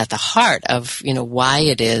course that's at the heart of why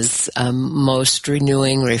it is most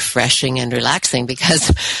renewing, refreshing, and relaxing,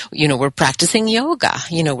 because we're practicing yoga.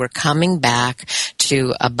 We're coming back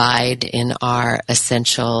to abide in our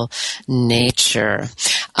essential nature.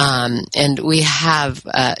 And we have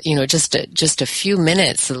just a few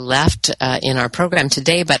minutes left in our program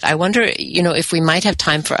today, but I wonder if we might have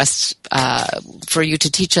time for us for you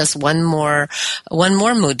to teach us one more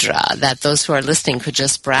mudra that those who are listening could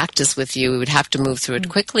just practice with you. We would have to move through it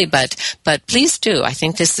quickly, but please do. I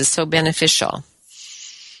think this is so beneficial.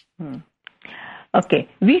 Okay,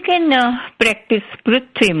 we can practice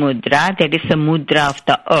Prithvi mudra, that is a mudra of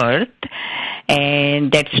the earth,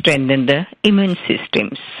 and that strengthens the immune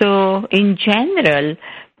system. So in general,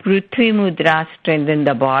 Prithvi mudra strengthens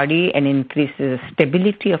the body and increases the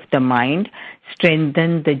stability of the mind,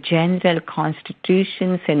 strengthen the general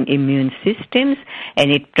constitutions and immune systems,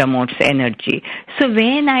 and it promotes energy. So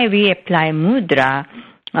when we apply mudra,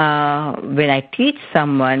 when I teach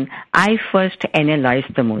someone, I first analyze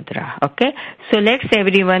the mudra. Okay? So let's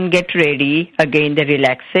everyone get ready. Again, the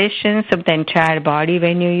relaxations of the entire body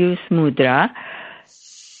when you use mudra.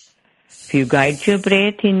 You guide your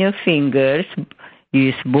breath in your fingers,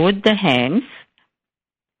 use both the hands.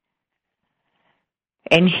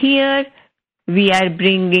 And here we are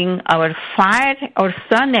bringing our fire or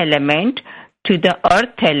sun element to the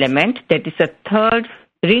earth element, that is a third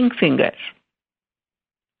ring finger.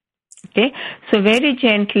 Okay, so very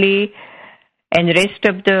gently, and rest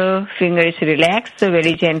of the fingers relaxed, so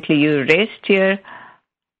very gently you rest your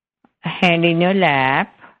hand in your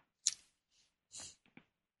lap.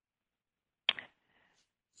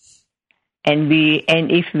 And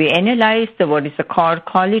if we analyze what is the core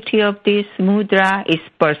quality of this mudra is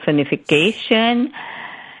personification,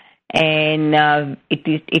 and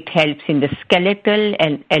it helps in the skeletal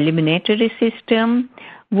and eliminatory system.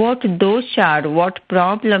 What dosha, what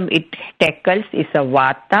problem it tackles is a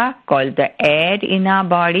vata, called the air in our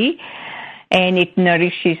body, and it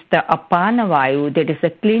nourishes the apana vayu, that is a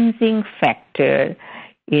cleansing factor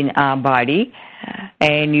in our body.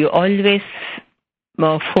 And you always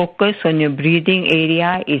focus on your breathing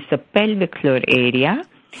area, is the pelvic floor area,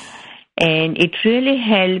 and it really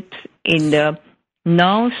helps in the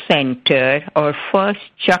nerve center or first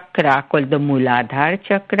chakra called the Muladhara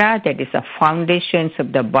chakra, that is the foundations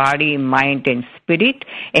of the body, mind and spirit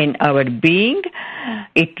and our being.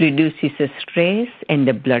 It reduces the stress and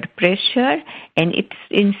the blood pressure, and it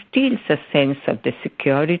instills a sense of the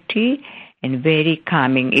security and very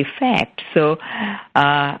calming effect. So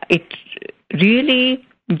it really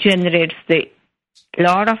generates the a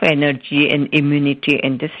lot of energy and immunity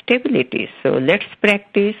and the stability. So let's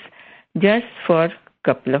practice just for a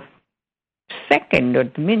couple of seconds or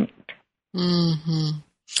a minute. Mm-hmm.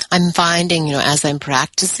 I'm finding, as I'm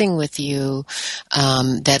practicing with you,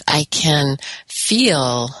 that I can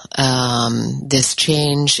feel this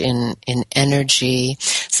change in energy.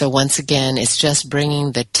 So once again, it's just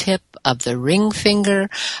bringing the tip of the ring finger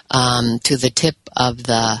to the tip of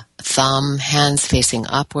the thumb, hands facing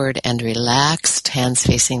upward and relaxed, hands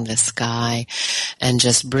facing the sky, and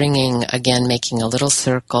just bringing, again, making a little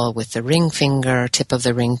circle with the ring finger, tip of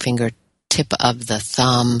the ring finger, tip of the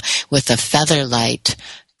thumb, with a feather-light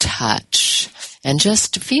touch. And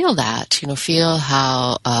just feel that, feel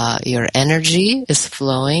how your energy is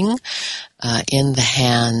flowing in the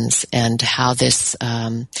hands, and how this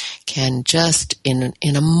can just in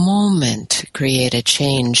a moment create a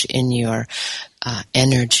change in your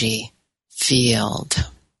energy field.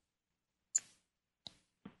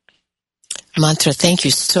 Matra, thank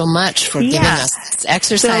you so much for giving us this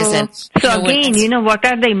exercise. So again, what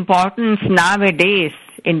are the importance nowadays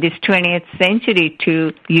in this 20th century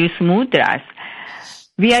to use mudras?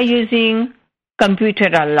 We are using computer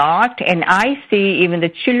a lot, and I see even the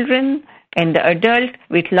children and the adult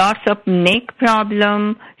with lots of neck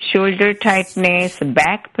problem, shoulder tightness,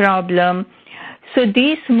 back problem. So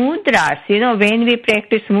these mudras, when we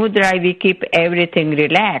practice mudra, we keep everything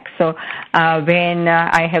relaxed. So when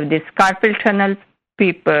I have this carpal tunnel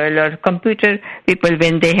people or computer people,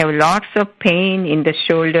 when they have lots of pain in the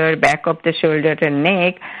shoulder, back of the shoulder and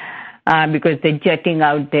neck, because they're jutting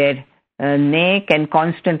out their neck and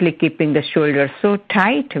constantly keeping the shoulder so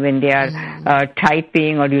tight when they are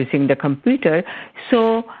typing or using the computer.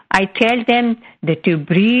 So I tell them that you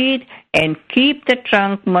breathe and keep the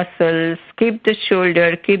trunk muscles, keep the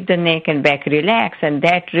shoulder, keep the neck and back relaxed, and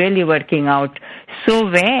that really working out so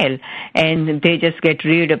well. And they just get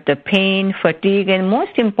rid of the pain, fatigue, and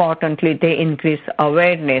most importantly, they increase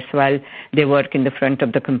awareness while they work in the front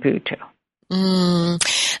of the computer.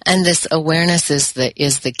 And this awareness is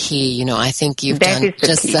the key. I think you've done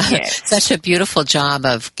just such a beautiful job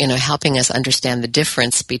of, helping us understand the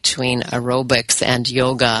difference between aerobics and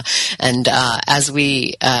yoga. And as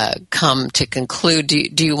we come to conclude,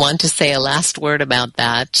 do you want to say a last word about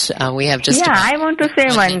that? We have just I want to say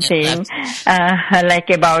one thing,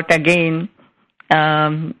 about again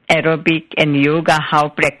aerobic and yoga, how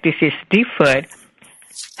practices differ.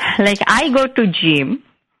 I go to gym.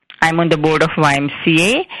 I'm on the board of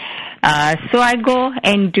YMCA, so I go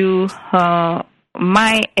and do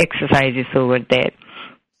my exercises over there.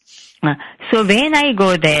 So when I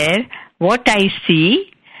go there, what I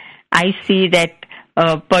see that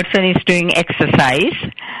a person is doing exercise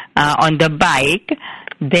on the bike.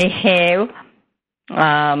 They have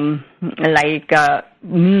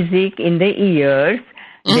music in the ears.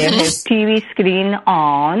 They have TV screen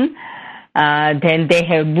on. Then they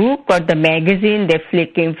have book or the magazine, they're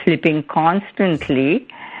flipping constantly,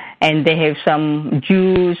 and they have some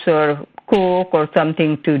juice or Coke or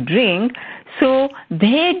something to drink. So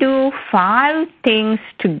they do 5 things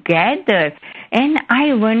together, and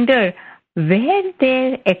I wonder where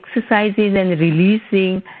their exercising and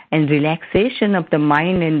releasing and relaxation of the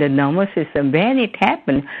mind and the nervous system, when it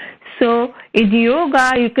happens. So in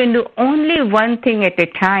yoga, you can do only one thing at a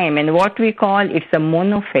time, and what we call it's a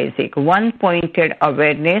monophasic, one-pointed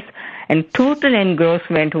awareness and total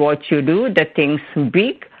engrossment. What you do, the things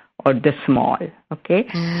big or the small, okay?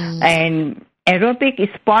 And aerobic is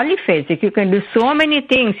polyphasic. You can do so many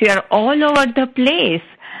things. You are all over the place.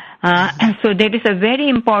 So there is a very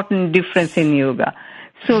important difference in yoga.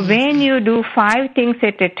 So when you do 5 things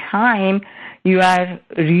at a time, you are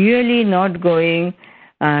really not going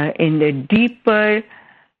in the deeper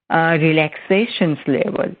relaxations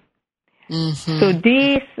level. So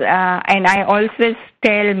this, and I always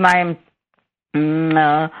tell my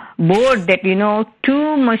board that,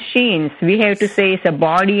 2 machines, we have to say it's a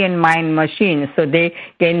body and mind machine, so they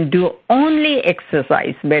can do only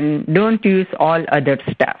exercise, but don't use all other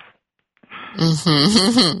stuff.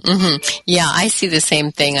 Yeah, I see the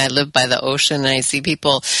same thing. I live by the ocean, and I see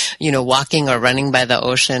people, walking or running by the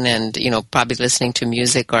ocean and, probably listening to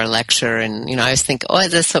music or a lecture. And, I always think,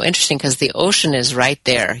 that's so interesting because the ocean is right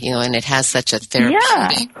there, and it has such a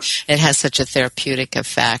therapeutic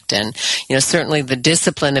effect. And, certainly the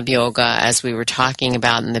discipline of yoga, as we were talking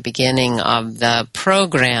about in the beginning of the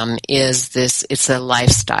program, it's a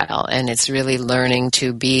lifestyle, and it's really learning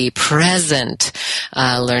to be present,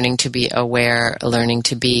 learning to be aware, learning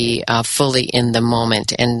to be fully in the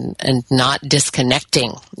moment and not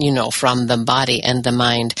disconnecting, from the body and the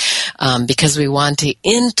mind. because we want to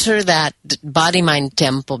enter that body-mind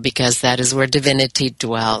temple, because that is where divinity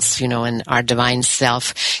dwells, and our divine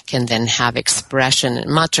self can then have expression. And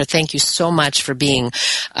Matra, thank you so much for being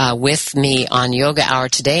with me on Yoga Hour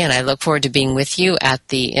today, and I look forward to being with you at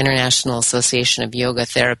the International Association of Yoga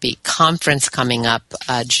Therapy Conference coming up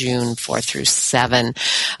June 4 through 7.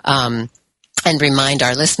 And remind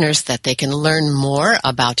our listeners that they can learn more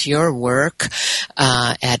about your work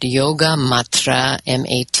at Yogamatra,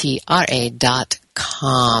 Matra.com.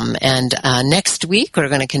 And next week, we're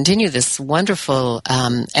going to continue this wonderful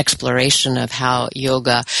exploration of how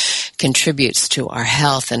yoga contributes to our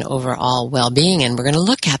health and overall well-being. And we're going to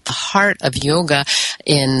look at the heart of yoga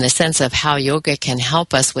in the sense of how yoga can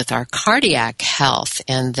help us with our cardiac health.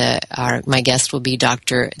 And my guest will be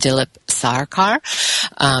Dr. Dilip Sarkar,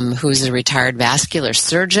 who's a retired vascular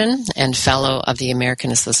surgeon and fellow of the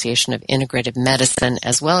American Association of Integrative Medicine,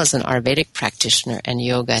 as well as an Ayurvedic practitioner and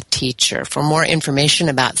yoga teacher. For more information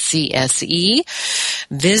about CSE,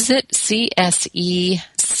 visit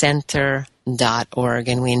csecenter.org,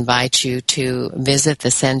 and we invite you to visit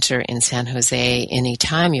the center in San Jose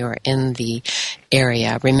anytime you are in the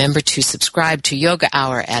area. Remember to subscribe to Yoga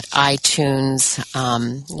Hour at iTunes.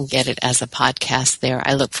 Get it as a podcast there.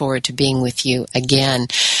 I look forward to being with you again.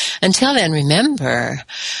 Until then, remember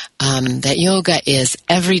that yoga is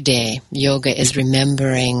every day. Yoga is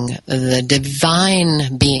remembering the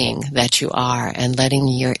divine being that you are and letting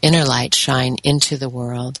your inner light shine into the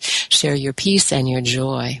world. Share your peace and your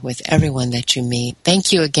joy with everyone that you meet.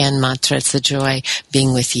 Thank you again, Matra. It's a joy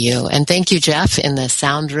being with you. And thank you, Jeff, in the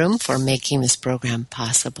sound room for making this program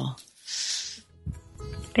possible.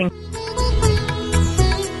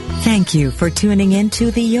 Thank you for tuning in to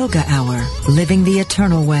the Yoga Hour, Living the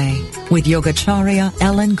Eternal Way, with Yogacharya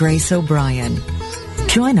Ellen Grace O'Brien.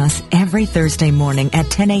 Join us every Thursday morning at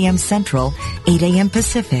 10 a.m. Central, 8 a.m.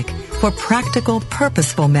 Pacific, for practical,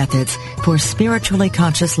 purposeful methods for spiritually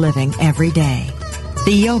conscious living every day.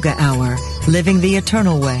 The Yoga Hour, Living the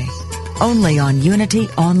Eternal Way, only on Unity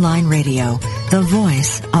Online Radio, the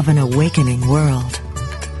voice of an awakening world.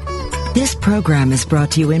 This program is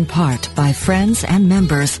brought to you in part by friends and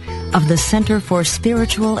members of the Center for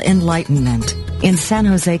Spiritual Enlightenment in San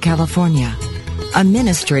Jose, California, a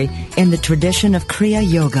ministry in the tradition of Kriya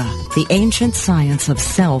Yoga, the ancient science of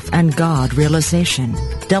self and God realization.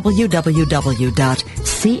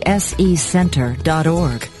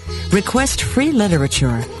 www.csecenter.org. Request free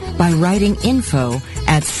literature by writing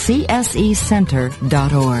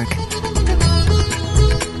info@csecenter.org.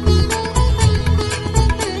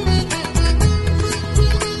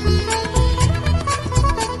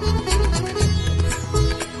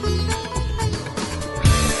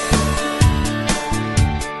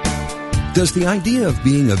 Does the idea of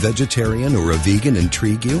being a vegetarian or a vegan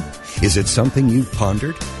intrigue you? Is it something you've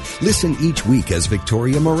pondered? Listen each week as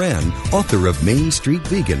Victoria Moran, author of Main Street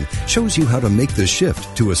Vegan, shows you how to make the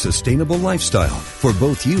shift to a sustainable lifestyle for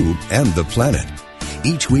both you and the planet.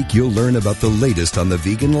 Each week you'll learn about the latest on the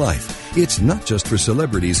vegan life. It's not just for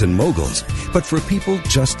celebrities and moguls, but for people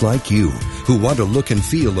just like you who want to look and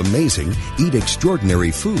feel amazing, eat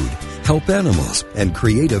extraordinary food, help animals, and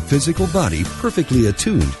create a physical body perfectly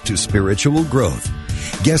attuned to spiritual growth.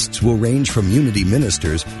 Guests will range from Unity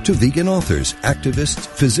ministers to vegan authors, activists,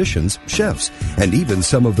 physicians, chefs, and even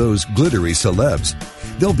some of those glittery celebs.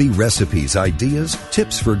 There'll be recipes, ideas,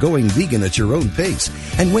 tips for going vegan at your own pace,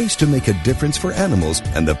 and ways to make a difference for animals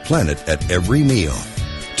and the planet at every meal.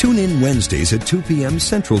 Tune in Wednesdays at 2 p.m.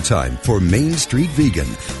 Central Time for Main Street Vegan,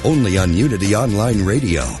 only on Unity Online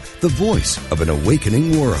Radio, the voice of an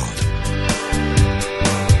awakening world.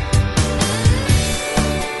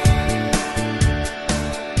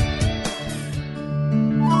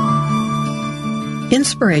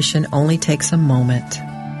 Inspiration only takes a moment.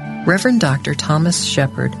 Reverend Dr. Thomas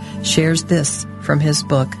Shepard shares this from his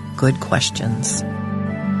book, Good Questions.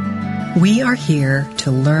 We are here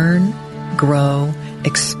to learn, grow,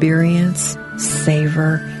 experience,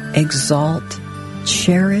 savor, exalt,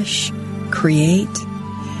 cherish, create,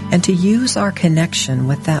 and to use our connection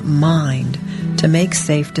with that mind to make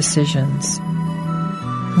safe decisions.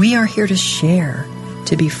 We are here to share,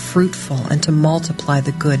 to be fruitful, and to multiply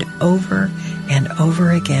the good over and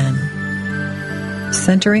over again.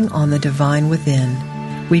 Centering on the divine within,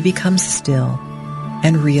 we become still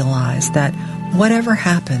and realize that whatever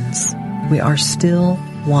happens, we are still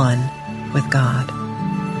one with God.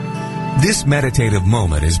 This meditative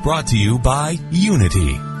moment is brought to you by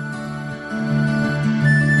Unity.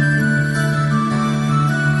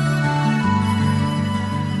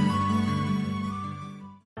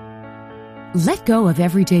 Let go of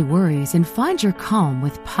everyday worries and find your calm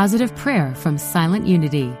with positive prayer from Silent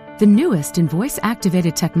Unity. the newest in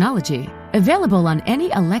voice-activated technology, available on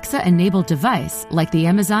any Alexa-enabled device like the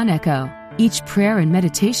Amazon Echo. Each prayer and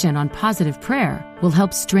meditation on positive prayer will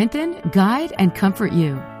help strengthen, guide, and comfort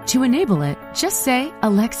you. To enable it, just say,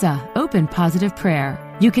 "Alexa, open positive prayer."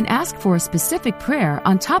 You can ask for a specific prayer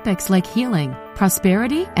on topics like healing,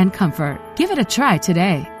 prosperity, and comfort. Give it a try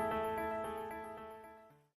today.